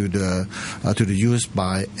dedicated to the use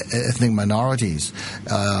by ethnic minorities.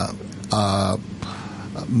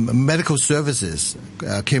 Medical services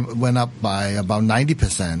went up by about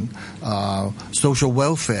 90%. Social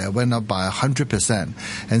welfare went up by 100%,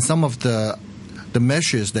 and some of the the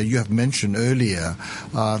measures that you have mentioned earlier,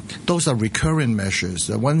 those are recurrent measures.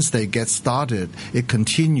 Once they get started, it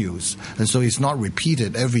continues. And so it's not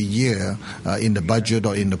repeated every year in the budget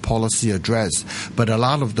or in the policy address. But a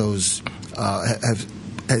lot of those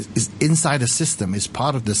is inside the system, is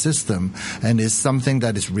part of the system, and is something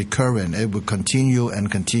that is recurrent. It will continue and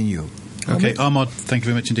continue. Okay, Ahmad, thank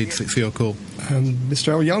you very much indeed for your call.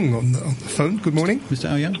 Mr. Al Young on the phone. Good morning. Mr.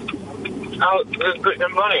 Al Young.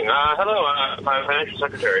 Good morning. Hello, Financial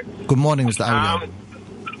Secretary. Good morning, Mr. Al Young.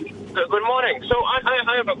 Good morning. So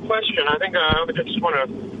I have a question. I think I just want to,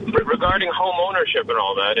 regarding home ownership and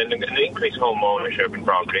all that, and the increased home ownership in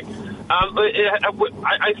property.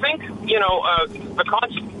 I think,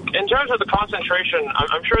 in terms of the concentration,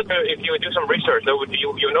 I'm sure that if you would do some research,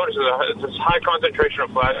 you notice this high concentration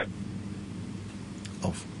of flats.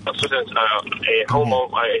 Since a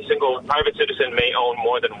single private citizen may own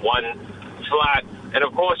more than one flat, and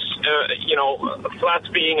of course, flats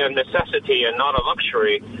being a necessity and not a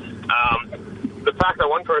luxury, the fact that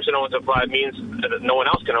one person owns a flat means that no one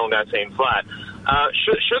else can own that same flat.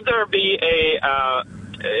 Should there be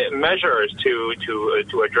measures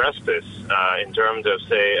to address this in terms of,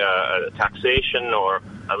 say, taxation or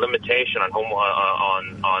a limitation on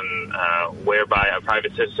whereby a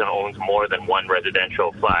private citizen owns more than one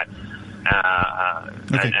residential flat,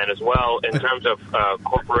 and as well in terms of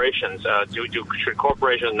corporations, should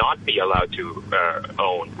corporations not be allowed to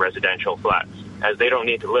own residential flats as they don't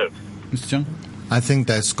need to live? Mr. Chung? I think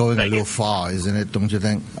that's going a little far, isn't it? Don't you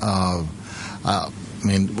think? I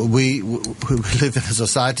mean, we live in a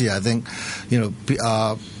society. I think,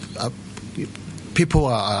 people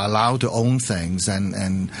are allowed to own things,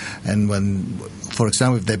 and when, for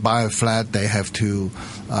example, if they buy a flat, they have to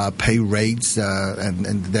pay rates,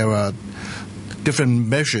 and there are different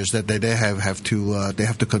measures that they have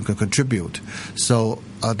to contribute. So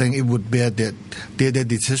I think it would be their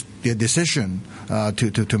decision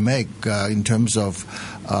to make in terms of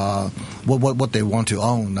what they want to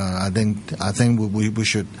own. I think we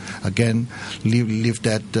should again leave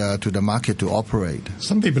that to the market to operate.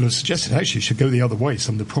 Some people have suggested actually it should go the other way.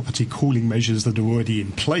 Some of the property cooling measures that are already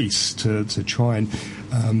in place to try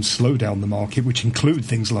and slow down the market, which include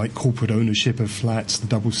things like corporate ownership of flats, the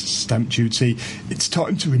double stamp duty. It's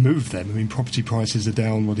time to remove them. I mean, property prices are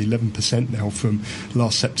down 11% now from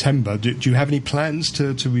last September. Do you have any plans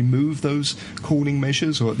to remove those cooling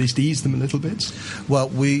measures, or at least ease them a little bit? Well,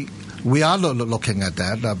 we are looking at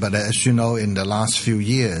that, but as you know, in the last few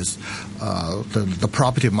years, the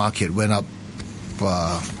property market went up,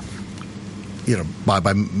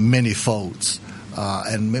 by many folds,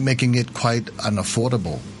 and making it quite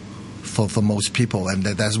unaffordable for most people, and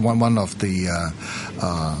that's one of the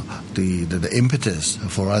impetus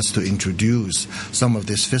for us to introduce some of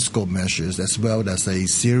these fiscal measures, as well as a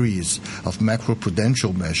series of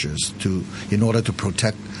macroprudential measures in order to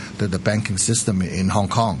protect the banking system in Hong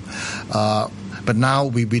Kong. But now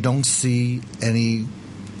we don't see any.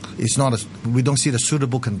 We don't see the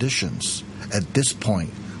suitable conditions at this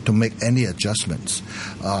point to make any adjustments.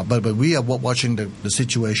 But we are watching the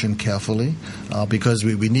situation carefully because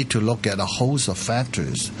we need to look at a host of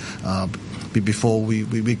factors before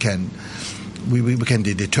we can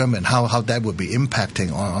determine how that would be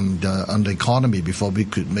impacting on the economy before we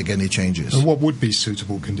could make any changes. And what would be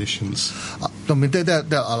suitable conditions? I mean, there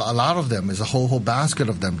are a lot of them. There's a whole basket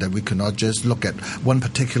of them that we cannot just look at one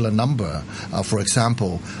particular number. For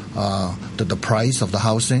example, the price of the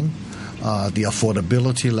housing, the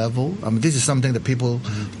affordability level. I mean, this is something that people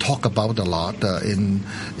talk about a lot. In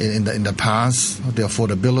the past, the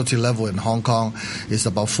affordability level in Hong Kong is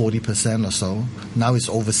about 40% or so. Now it's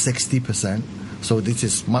over 60%. So this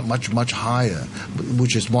is much higher,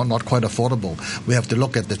 which is not quite affordable. We have to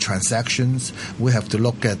look at the transactions. We have to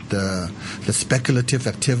look at the speculative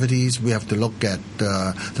activities. We have to look at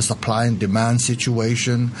the supply and demand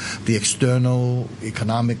situation, the external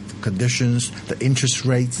economic conditions, the interest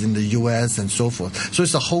rates in the U.S. and so forth. So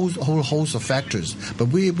it's a whole host of factors. But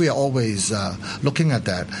we are always looking at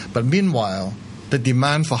that. But meanwhile, the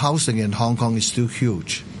demand for housing in Hong Kong is still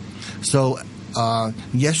huge. So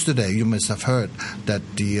yesterday, you must have heard that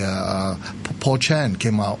the Paul Chan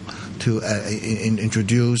came out to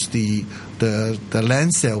introduce the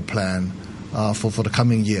land sale plan for the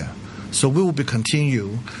coming year. So we will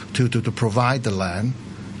continue to provide the land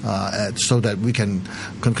so that we can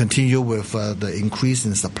continue with the increase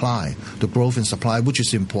in supply, the growth in supply, which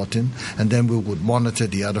is important, and then we would monitor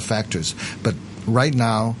the other factors. But right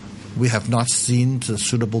now, we have not seen the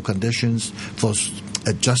suitable conditions for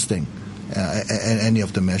adjusting any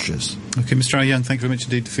of the measures. Okay, Mr. Young, thank you very much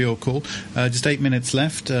indeed for your call. Just 8 minutes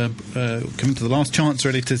left. Coming to the last chance,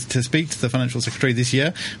 really, to speak to the Financial Secretary this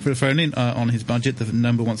year for a phone-in on his budget. The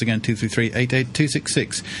number, once again,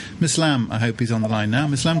 233-88266. Miss Lam, I hope he's on the line now.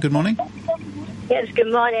 Miss Lam, good morning. Yes,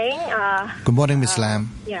 good morning. Good morning, Miss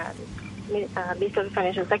Lam. Yeah, Mr.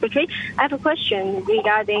 Financial Secretary. I have a question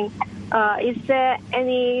regarding, is there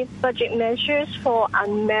any budget measures for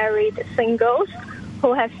unmarried singles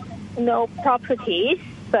who have no properties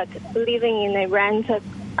but living in a rented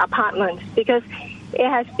apartment? Because it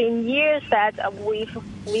has been years that we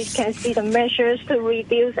can see the measures to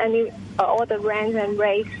reduce all the rents and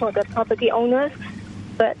rates for the property owners,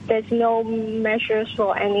 but there's no measures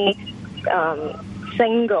for any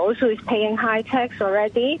singles who is paying high tax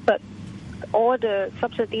already, but all the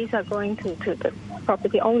subsidies are going to the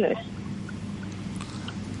property owners.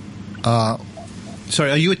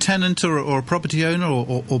 Sorry, are you a tenant or a property owner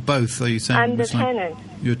or both? Are you saying? I'm the tenant.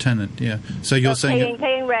 You're a tenant, yeah. So you're saying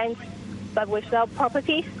paying rent, but without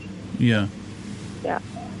properties. Yeah. Yeah.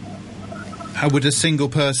 How would a single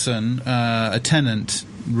person, a tenant,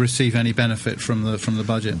 receive any benefit from the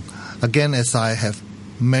budget? Again, as I have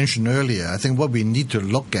mentioned earlier, I think what we need to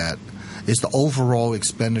look at is the overall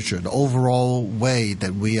expenditure, the overall way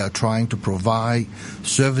that we are trying to provide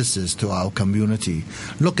services to our community.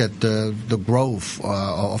 Look at the growth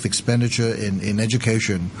of expenditure in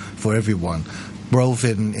education for everyone, growth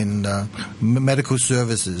in medical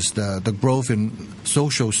services, the growth in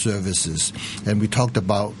social services, and we talked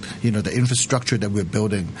about the infrastructure that we're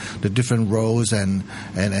building, the different roads and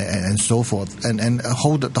so forth, and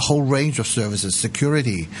the whole range of services,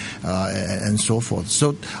 security and so forth.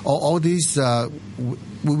 So all these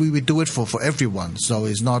we do it for everyone. So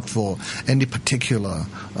it's not for any particular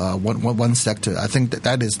one sector. I think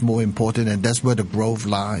that is more important, and that's where the growth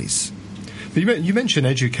lies. You mentioned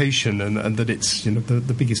education and that it's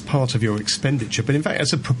the biggest part of your expenditure, but in fact,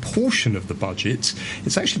 as a proportion of the budget,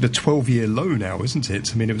 it's actually the 12-year low now, isn't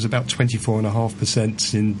it? I mean, it was about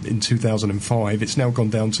 24.5% in 2005. It's now gone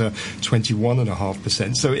down to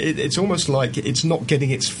 21.5%. So it's almost like it's not getting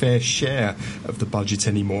its fair share of the budget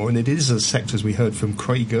anymore. And it is a sector, as we heard from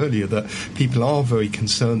Craig earlier, that people are very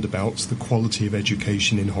concerned about the quality of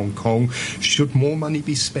education in Hong Kong. Should more money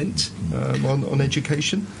be spent on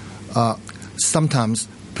education? Sometimes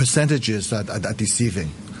percentages are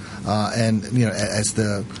deceiving, and as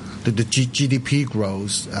the GDP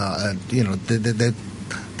grows,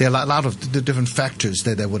 there are a lot of different factors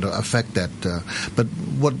that would affect that. But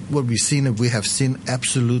what we've seen, we have seen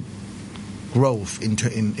absolute growth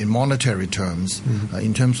in monetary terms,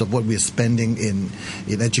 in terms of what we're spending in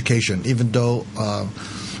education, even though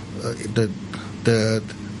the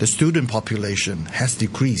student population has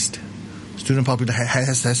decreased. Student population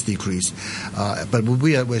has decreased, but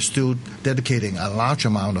we're still dedicating a large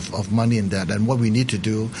amount of money in that. And what we need to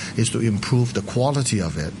do is to improve the quality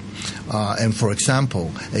of it. And for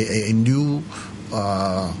example, a new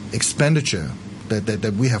expenditure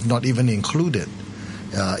that we have not even included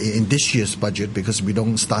in this year's budget, because we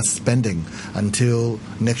don't start spending until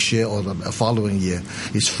next year or the following year,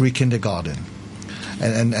 is free kindergarten,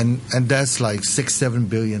 and that's like $6-7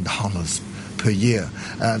 billion per year.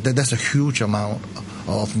 That's a huge amount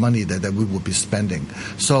of money that we will be spending.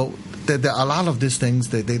 So there are a lot of these things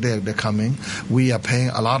they're coming. We are paying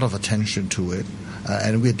a lot of attention to it,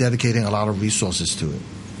 and we're dedicating a lot of resources to it.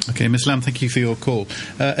 Okay, Ms. Lam, thank you for your call.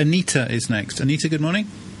 Anita is next. Anita, good morning.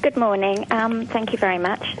 Good morning. Thank you very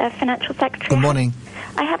much. Financial Secretary. Good morning.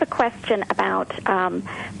 I have a question about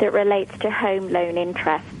that relates to home loan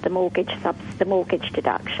interest, the mortgage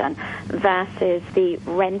deduction, versus the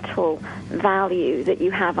rental value that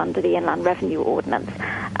you have under the Inland Revenue Ordinance.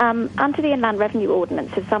 Under the Inland Revenue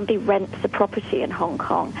Ordinance, if somebody rents a property in Hong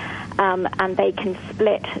Kong and they can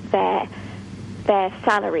split their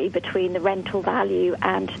salary between the rental value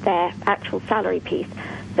and their actual salary piece,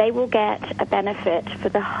 they will get a benefit for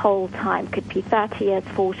the whole time. Could be 30 years,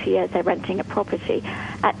 40 years, they're renting a property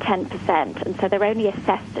at 10%. And so they're only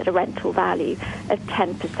assessed at a rental value of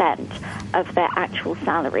 10% of their actual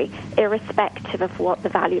salary, irrespective of what the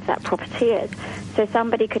value of that property is. So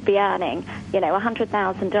somebody could be earning,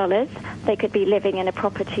 $100,000. They could be living in a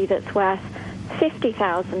property that's worth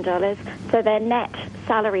 $50,000, so their net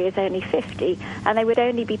salary is only $50,000, and they would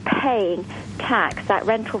only be paying tax. That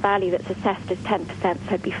rental value that's assessed is 10%, so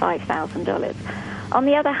it'd be $5,000. On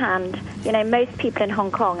the other hand, most people in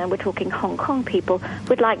Hong Kong, and we're talking Hong Kong people,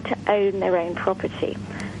 would like to own their own property.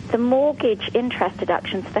 The mortgage interest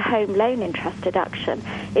deduction, the home loan interest deduction,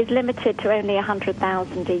 is limited to only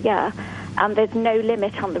 $100,000 a year, and there's no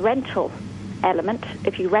limit on the rental element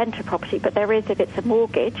if you rent a property, but there is if it's a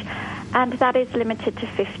mortgage. and that is limited to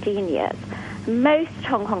 15 years. Most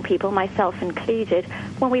Hong Kong people, myself included,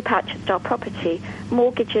 when we purchased our property,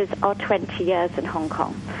 mortgages are 20 years in Hong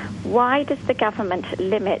Kong. Why does the government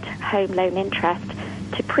limit home loan interest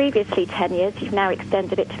to previously 10 years? You've now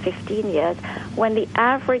extended it to 15 years, when the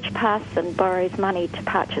average person borrows money to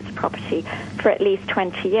purchase a property for at least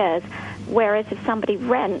 20 years, whereas if somebody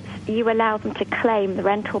rents, you allow them to claim the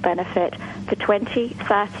rental benefit for 20,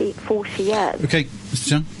 30, 40 years. Okay,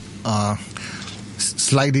 Mr. Tsang?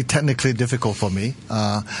 Slightly technically difficult for me,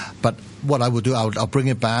 but what I will do, I'll bring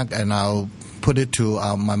it back and I'll put it to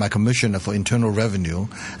my commissioner for internal revenue,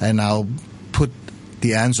 and I'll put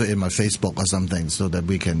the answer in my Facebook or something so that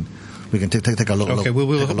we can take a look. Okay,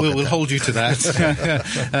 we'll hold you to that.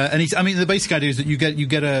 And the basic idea is that you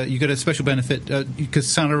get a special benefit because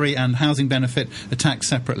salary and housing benefit are taxed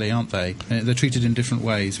separately, aren't they? They're treated in different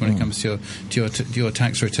ways when it comes to your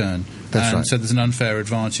tax return. That's right. So there's an unfair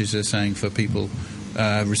advantage, they're saying, for people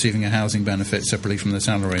receiving a housing benefit separately from the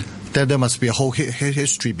salary. There must be a whole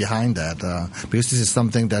history behind that, because this is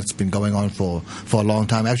something that's been going on for a long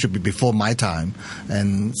time, actually before my time,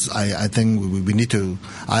 and I think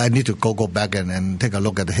I need to go back and take a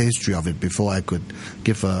look at the history of it before I could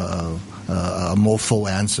give a more full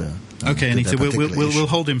answer. Okay, Anita, we'll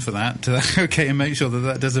hold him for that. Okay, and make sure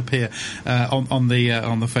that does appear on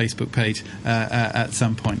the Facebook page at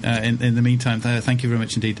some point. In the meantime, thank you very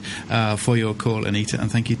much indeed for your call, Anita,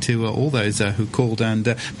 and thank you to all those who called, and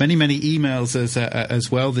many emails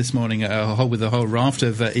as well this morning, with a whole raft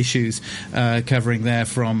of issues covering there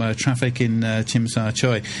from traffic in Tsim Sha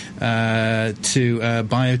Tsui to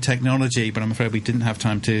biotechnology, but I'm afraid we didn't have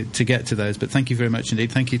time to get to those. But thank you very much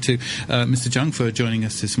indeed. Thank you to Mr. Tsang for joining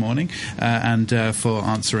us this morning. And for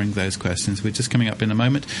answering those questions. We're just coming up in a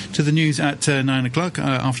moment to the news at 9 o'clock.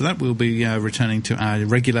 After that, we'll be returning to our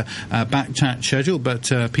regular back chat schedule. But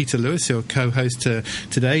Peter Lewis, your co-host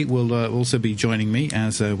today, will also be joining me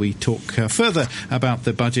as we talk further about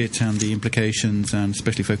the budget and the implications, and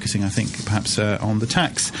especially focusing, I think, perhaps on the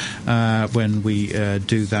tax when we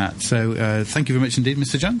do that. So thank you very much indeed,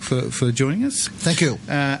 Mr. Tsang, for joining us. Thank you.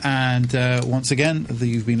 And once again,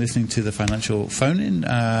 you've been listening to the Financial Phone-In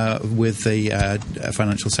with the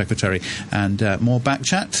Financial Secretary, and more back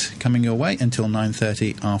chat coming your way until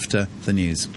 9:30 after the news.